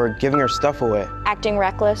out or giving her stuff away. Acting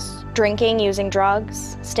reckless. Drinking, using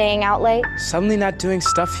drugs. Staying out late. Suddenly not doing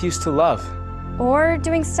stuff he used to love. Or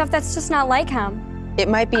doing stuff that's just not like him. It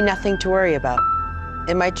might be nothing to worry about.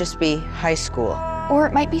 It might just be high school. Or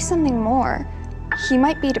it might be something more. He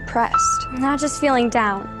might be depressed. Not just feeling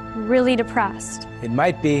down, really depressed. It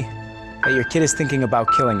might be that your kid is thinking about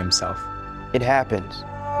killing himself. It happens.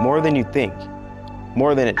 More than you think.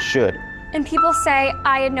 More than it should. And people say,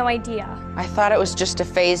 I had no idea. I thought it was just a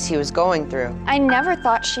phase he was going through. I never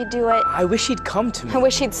thought she'd do it. I wish he'd come to me. I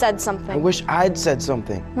wish he'd said something. I wish I'd said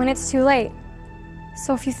something. When it's too late.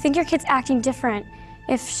 So if you think your kid's acting different,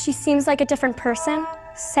 if she seems like a different person,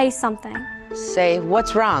 say something. Say,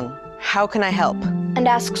 what's wrong? How can I help? And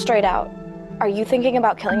ask straight out. Are you thinking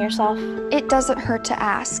about killing yourself? It doesn't hurt to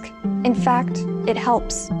ask. In fact, it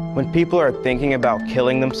helps. When people are thinking about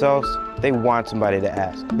killing themselves, they want somebody to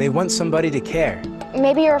ask. They want somebody to care.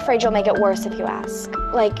 Maybe you're afraid you'll make it worse if you ask.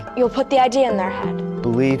 Like, you'll put the idea in their head.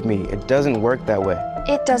 Believe me, it doesn't work that way.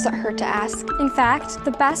 It doesn't hurt to ask. In fact,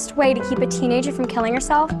 the best way to keep a teenager from killing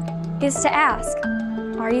herself is to ask,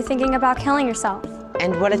 are you thinking about killing yourself?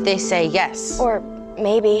 And what if they say yes? Or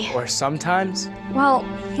maybe. Or sometimes. Well,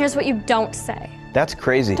 here's what you don't say. That's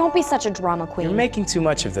crazy. Don't be such a drama queen. You're making too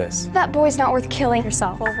much of this. That boy's not worth killing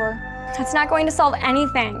Yourself. over. That's not going to solve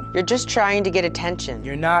anything. You're just trying to get attention.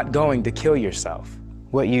 You're not going to kill yourself.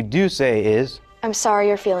 What you do say is, I'm sorry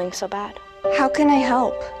you're feeling so bad. How can I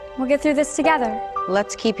help? We'll get through this together.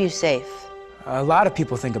 Let's keep you safe. A lot of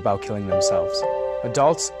people think about killing themselves.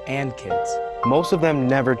 Adults and kids. most of them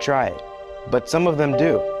never try it, but some of them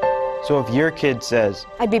do. So if your kid says,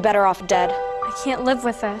 I'd be better off dead. I can't live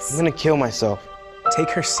with this. I'm gonna kill myself, Take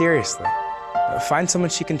her seriously. Find someone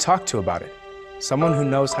she can talk to about it. Someone who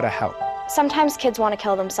knows how to help. Sometimes kids want to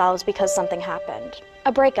kill themselves because something happened.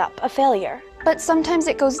 A breakup, a failure. But sometimes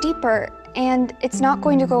it goes deeper, and it's not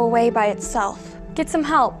going to go away by itself. Get some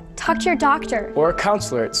help. Talk to your doctor. Or a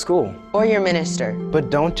counselor at school. Or your minister. but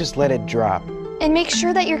don't just let it drop. And make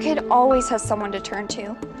sure that your kid always has someone to turn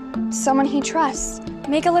to. Someone he trusts.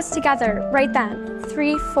 Make a list together right then.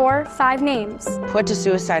 3, 4, 5 names. Put a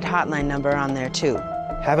suicide hotline number on there too.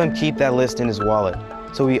 Have him keep that list in his wallet,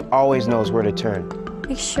 so he always knows where to turn.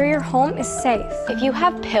 Make sure your home is safe. If you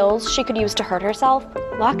have pills she could use to hurt herself,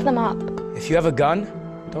 lock them up. If you have a gun,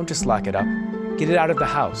 don't just lock it up. Get it out of the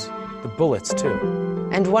house. The bullets too.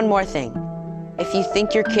 And one more thing. If you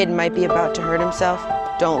think your kid might be about to hurt himself,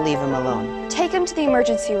 don't leave him alone. Take him to the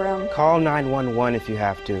emergency room. Call 911 if you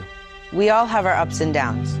have to. We all have our ups and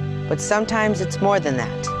downs, but sometimes it's more than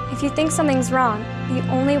that. If you think something's wrong, the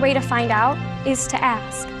only way to find out is to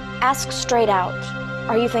ask. Ask straight out.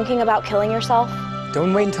 Are you thinking about killing yourself?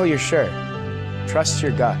 Don't wait until you're sure. Trust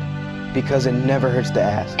your gut. Because it never hurts to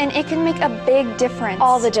ask. And it can make a big difference.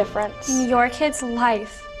 All the difference. In your kid's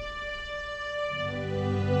life.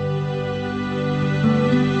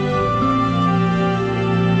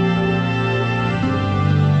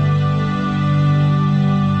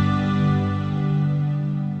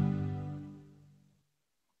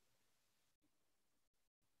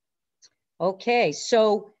 Okay,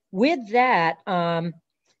 so with that,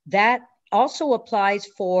 that also applies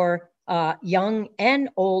for young and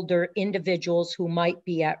older individuals who might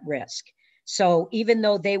be at risk. So even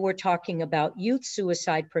though they were talking about youth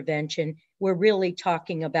suicide prevention, we're really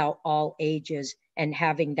talking about all ages and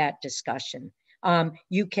having that discussion.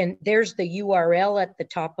 There's the URL at the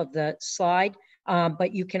top of the slide,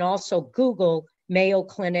 but you can also Google Mayo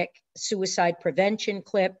Clinic suicide prevention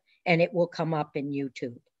clip and it will come up in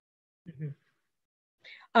YouTube.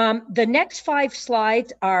 The next 5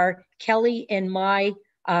 slides are Kelley and my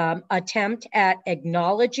attempt at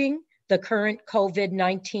acknowledging the current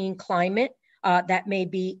COVID-19 climate that may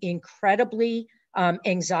be incredibly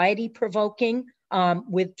anxiety provoking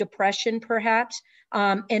with depression perhaps.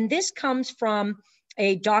 And this comes from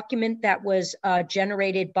a document that was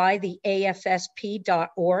generated by the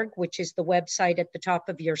AFSP.org, which is the website at the top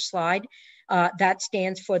of your slide. That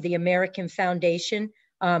stands for the American Foundation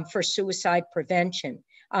for Suicide Prevention.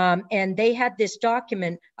 And they had this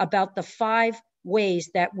document about the 5 ways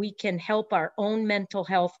that we can help our own mental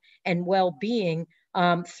health and well-being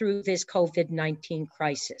through this COVID-19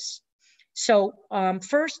 crisis. So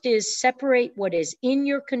first is separate what is in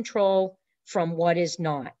your control from what is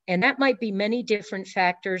not. And that might be many different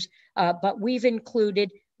factors, but we've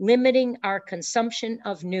included limiting our consumption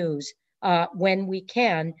of news when we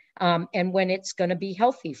can and when it's going to be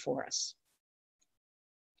healthy for us.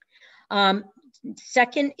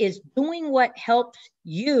 Second is doing what helps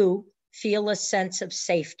you feel a sense of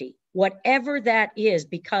safety, whatever that is,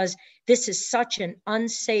 because this is such an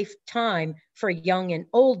unsafe time for young and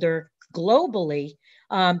older globally.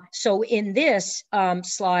 So in this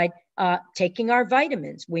slide, taking our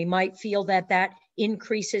vitamins, we might feel that that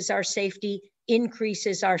increases our safety,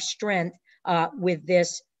 increases our strength with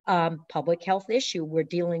this public health issue we're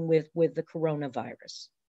dealing with the coronavirus.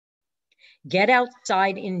 Get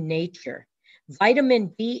outside in nature.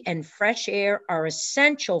 Vitamin D and fresh air are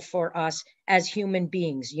essential for us as human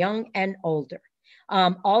beings, young and older.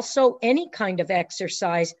 Also, any kind of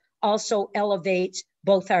exercise also elevates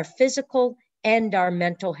both our physical and our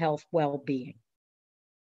mental health well-being.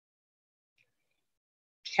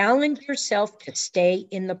 Challenge yourself to stay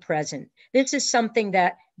in the present. This is something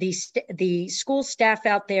that the school staff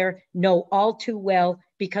out there know all too well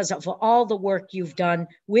because of all the work you've done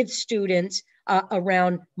with students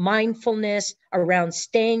around mindfulness, around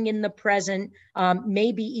staying in the present,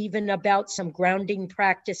 maybe even about some grounding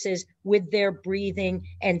practices with their breathing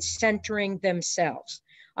and centering themselves.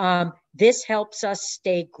 This helps us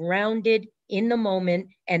stay grounded in the moment,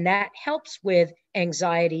 and that helps with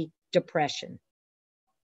anxiety, depression.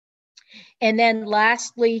 And then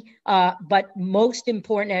lastly, but most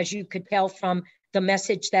important, as you could tell from the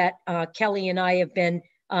message that Kelley and I have been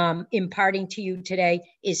imparting to you today,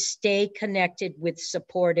 is stay connected with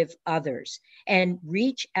supportive others and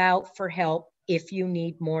reach out for help if you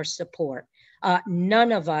need more support.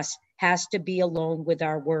 None of us has to be alone with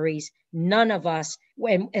our worries. None of us,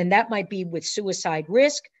 and that might be with suicide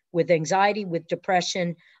risk, with anxiety, with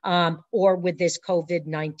depression, or with this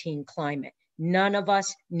COVID-19 climate. None of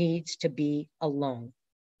us needs to be alone.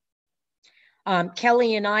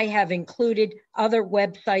 Kelley and I have included other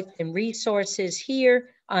websites and resources here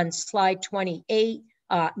on slide 28,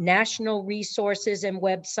 national resources and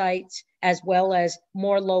websites, as well as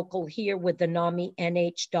more local here with the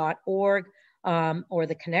NAMINH.org or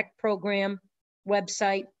the Connect program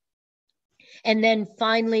website. And then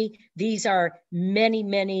finally, these are many,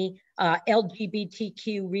 many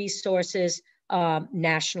LGBTQ resources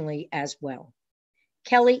nationally as well.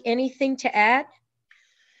 Kelley, anything to add?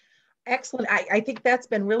 Excellent. I think that's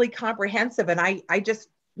been really comprehensive. And I just,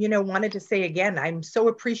 wanted to say again, I'm so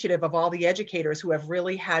appreciative of all the educators who have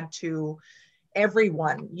really had to,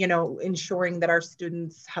 everyone, ensuring that our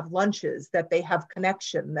students have lunches, that they have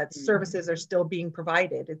connection, that services are still being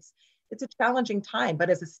provided. It's a challenging time, but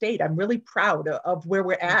as a state, I'm really proud of where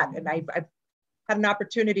we're at. And I've had an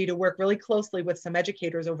opportunity to work really closely with some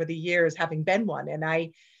educators over the years, having been one. And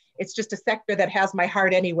it's just a sector that has my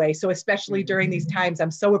heart anyway. So especially during these times,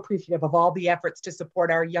 I'm so appreciative of all the efforts to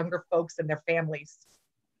support our younger folks and their families.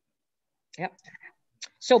 Yep.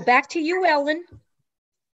 So back to you, Ellen.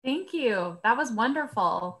 Thank you. That was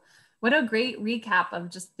wonderful. What a great recap of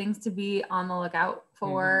just things to be on the lookout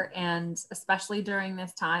for, and especially during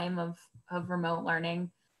this time of remote learning.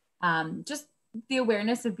 Just the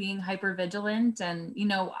awareness of being hypervigilant. And,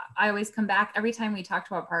 I always come back every time we talk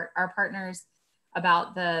to our partners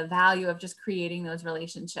about the value of just creating those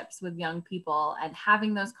relationships with young people and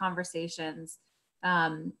having those conversations.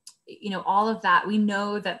 All of that, we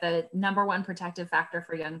know that the number one protective factor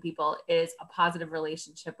for young people is a positive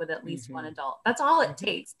relationship with at least one adult. That's all it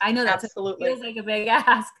takes. I know that feels like a big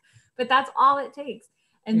ask, but that's all it takes.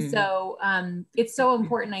 And so it's so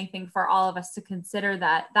important, I think, for all of us to consider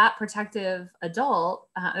that protective adult,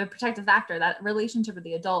 or protective factor, that relationship with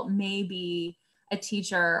the adult may be a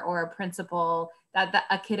teacher or a principal that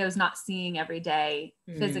a kiddo is not seeing every day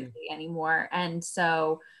physically anymore. And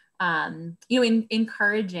so,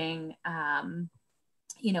 encouraging,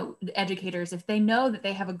 educators, if they know that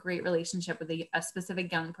they have a great relationship with a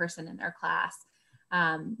specific young person in their class,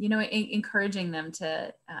 encouraging them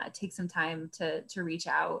to take some time to reach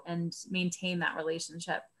out and maintain that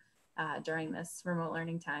relationship during this remote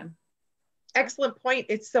learning time. Excellent point.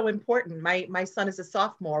 It's so important. My son is a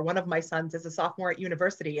sophomore. One of my sons is a sophomore at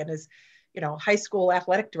university, and his, high school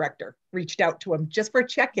athletic director reached out to him just for a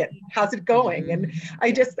check-in. How's it going? And I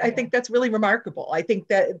think that's really remarkable. I think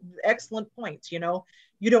that excellent points. You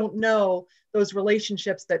don't know those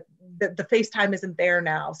relationships that the FaceTime isn't there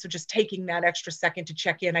now. So just taking that extra second to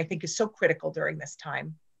check in, I think, is so critical during this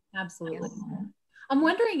time. Absolutely. Yes. I'm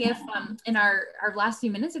wondering if in our last few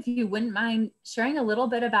minutes, if you wouldn't mind sharing a little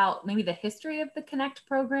bit about maybe the history of the Connect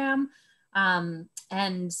program,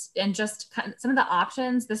 and just kind of some of the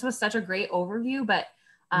options. This was such a great overview, but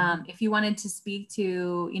if you wanted to speak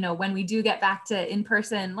to, when we do get back to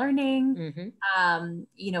in-person learning,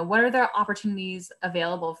 what are the opportunities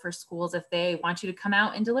available for schools if they want you to come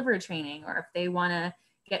out and deliver a training, or if they want to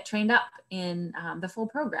get trained up in the full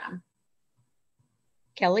program?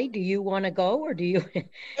 Kelley, do you want to go, or do you?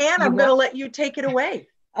 And I'm going to let you take it away.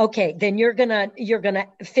 Okay, then you're gonna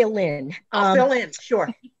fill in. I'll fill in, sure.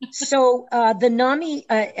 So the NAMI,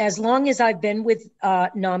 as long as I've been with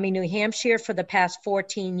NAMI New Hampshire for the past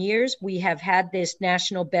 14 years, we have had this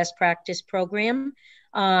national best practice program,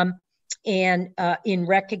 and in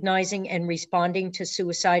recognizing and responding to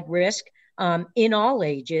suicide risk in all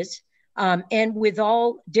ages, and with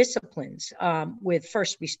all disciplines, with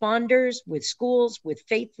first responders, with schools, with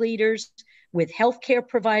faith leaders, with healthcare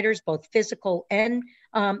providers, both physical and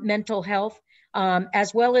mental health,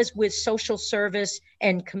 as well as with social service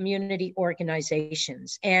and community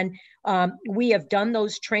organizations. And we have done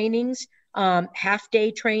those trainings,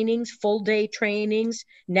 half-day trainings, full-day trainings,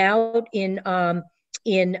 now in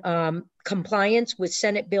compliance with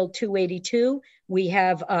Senate Bill 282. We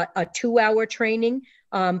have a 2-hour training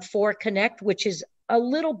for Connect, which is a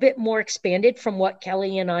little bit more expanded from what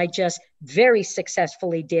Kelley and I just very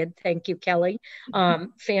successfully did. Thank you, Kelley.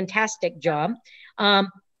 Fantastic job.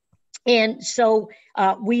 And so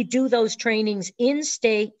we do those trainings in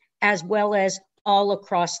state as well as all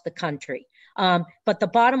across the country. But the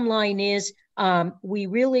bottom line is we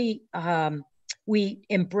really, we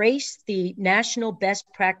embrace the national best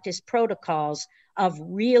practice protocols of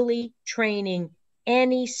really training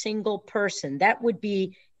any single person. That would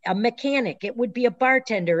be a mechanic, it would be a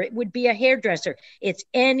bartender, it would be a hairdresser. It's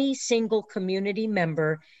any single community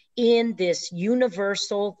member in this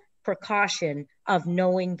universal precaution of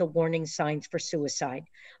knowing the warning signs for suicide.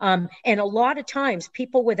 And a lot of times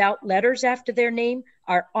people without letters after their name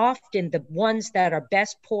are often the ones that are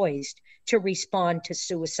best poised to respond to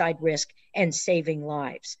suicide risk and saving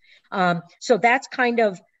lives. So that's kind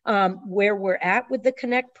of where we're at with the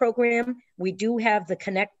Connect program. We do have the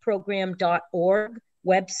connectprogram.org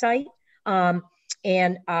website.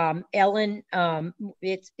 And Ellen,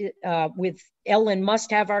 with Ellen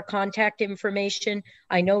must have our contact information.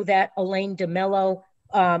 I know that Elaine DeMello,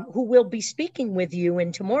 who will be speaking with you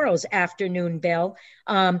in tomorrow's afternoon bell,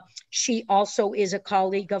 she also is a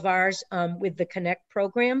colleague of ours with the Connect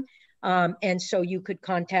program. And so you could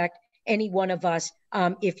contact any one of us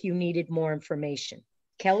if you needed more information.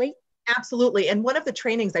 Kelley? Absolutely. And one of the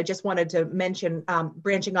trainings I just wanted to mention,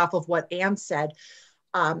 branching off of what Ann said,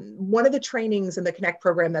 one of the trainings in the Connect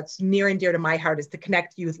program that's near and dear to my heart is the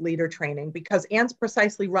Connect Youth Leader Training, because Ann's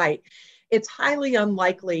precisely right. It's highly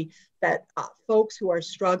unlikely that folks who are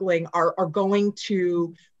struggling are going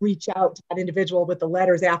to reach out to that individual with the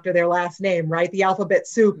letters after their last name, right? The alphabet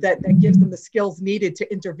soup that gives them the skills needed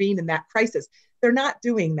to intervene in that crisis. They're not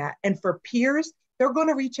doing that. And for peers, they're going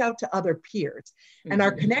to reach out to other peers. And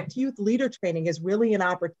our Connect Youth Leader Training is really an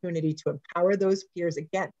opportunity to empower those peers,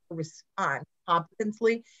 again, to respond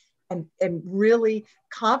competently and really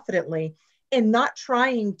confidently, and not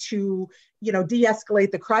trying to,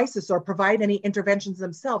 de-escalate the crisis or provide any interventions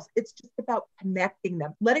themselves. It's just about connecting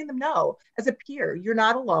them, letting them know as a peer, you're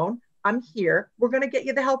not alone. I'm here. We're going to get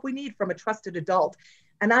you the help we need from a trusted adult.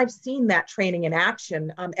 And I've seen that training in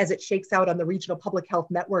action as it shakes out on the regional public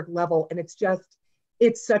health network level. And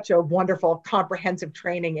it's such a wonderful, comprehensive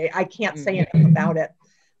training. I can't say enough about it.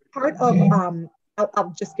 Part of,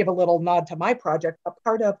 I'll just give a little nod to my project. A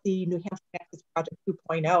part of the New Hampshire Nexus Project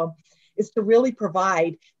 2.0 is to really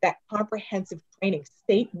provide that comprehensive training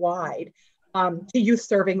statewide to youth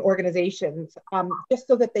serving organizations, just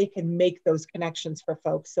so that they can make those connections for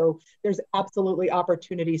folks. So there's absolutely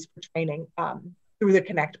opportunities for training through the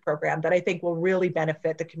Connect program that I think will really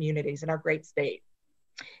benefit the communities in our great state.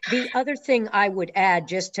 The other thing I would add,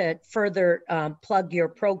 just to further plug your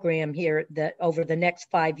program here, that over the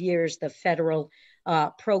next 5 years, the federal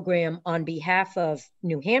program on behalf of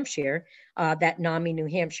New Hampshire, that NAMI New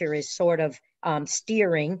Hampshire is sort of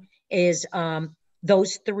steering, is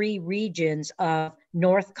those 3 regions of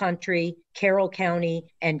North Country, Carroll County,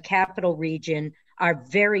 and Capital Region are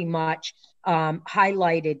very much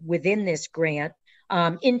highlighted within this grant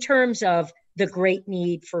in terms of the great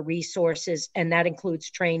need for resources, and that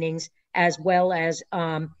includes trainings as well as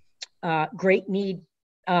great need,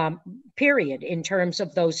 period, in terms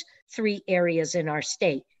of those 3 areas in our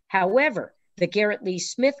state. However, the Garrett Lee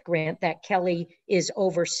Smith grant that Kelley is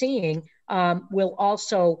overseeing will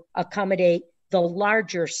also accommodate the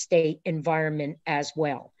larger state environment as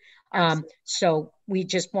well. So we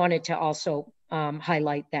just wanted to also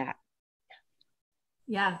highlight that.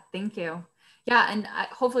 Yeah, thank you. Yeah, and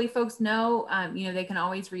hopefully folks know, they can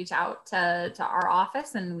always reach out to our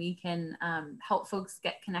office, and we can help folks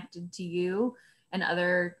get connected to you and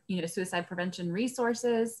other, suicide prevention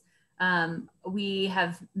resources. We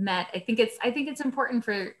have met, I think it's important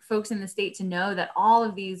for folks in the state to know that all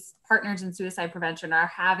of these partners in suicide prevention are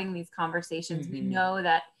having these conversations. We know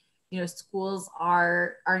that, schools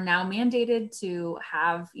are now mandated to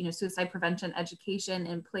have, suicide prevention education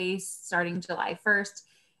in place starting July 1st.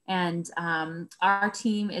 And our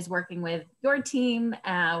team is working with your team.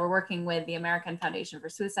 We're working with the American Foundation for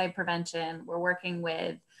Suicide Prevention. We're working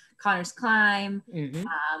with Connors Climb.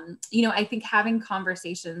 I think having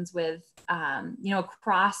conversations with,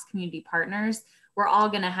 across community partners, we're all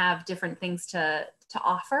going to have different things to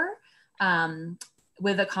offer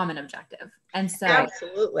with a common objective. And so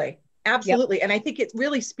absolutely. Yep. And I think it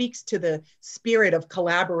really speaks to the spirit of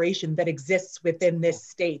collaboration that exists within this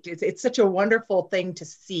state. It's such a wonderful thing to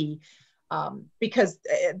see because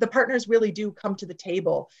the partners really do come to the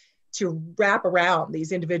table to wrap around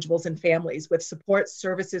these individuals and families with support,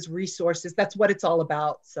 services, resources. That's what it's all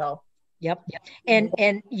about. So. Yep.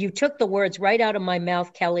 And you took the words right out of my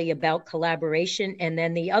mouth, Kelley, about collaboration. And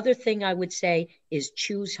then the other thing I would say is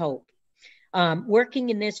choose hope. Working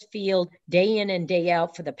in this field day in and day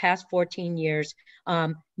out for the past 14 years,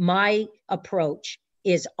 my approach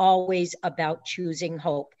is always about choosing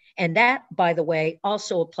hope. And that, by the way,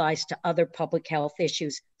 also applies to other public health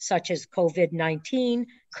issues, such as COVID-19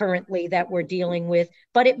 currently that we're dealing with,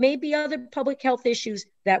 but it may be other public health issues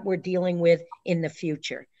that we're dealing with in the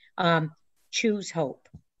future. Choose hope.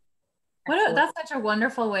 That's such a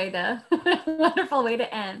wonderful way to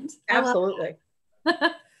end. Absolutely.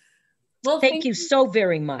 Well, thank you so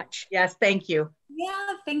very much. Yes, thank you. Yeah,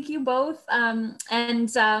 thank you both.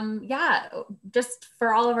 Just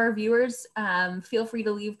for all of our viewers, feel free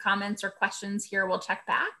to leave comments or questions here. We'll check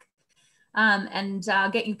back and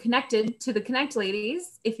get you connected to the Connect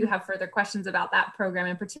ladies if you have further questions about that program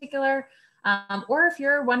in particular, or if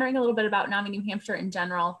you're wondering a little bit about NAMI New Hampshire in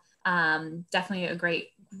general. Definitely a great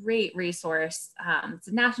resource. It's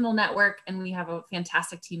a national network, and we have a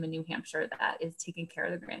fantastic team in New Hampshire that is taking care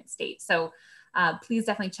of the Granite State. So please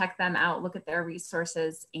definitely check them out, look at their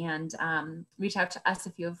resources, and reach out to us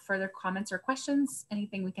if you have further comments or questions,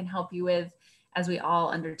 anything we can help you with as we all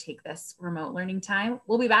undertake this remote learning time.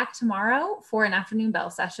 We'll be back tomorrow for an afternoon bell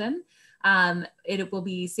session. It will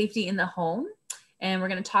be safety in the home. And we're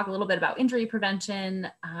going to talk a little bit about injury prevention.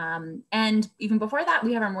 And even before that,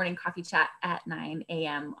 we have our morning coffee chat at 9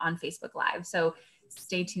 a.m. on Facebook Live. So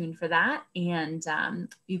stay tuned for that. And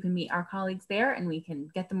you can meet our colleagues there and we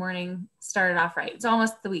can get the morning started off right. It's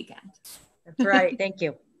almost the weekend. That's right. Thank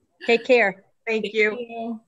you. Take care. Thank you.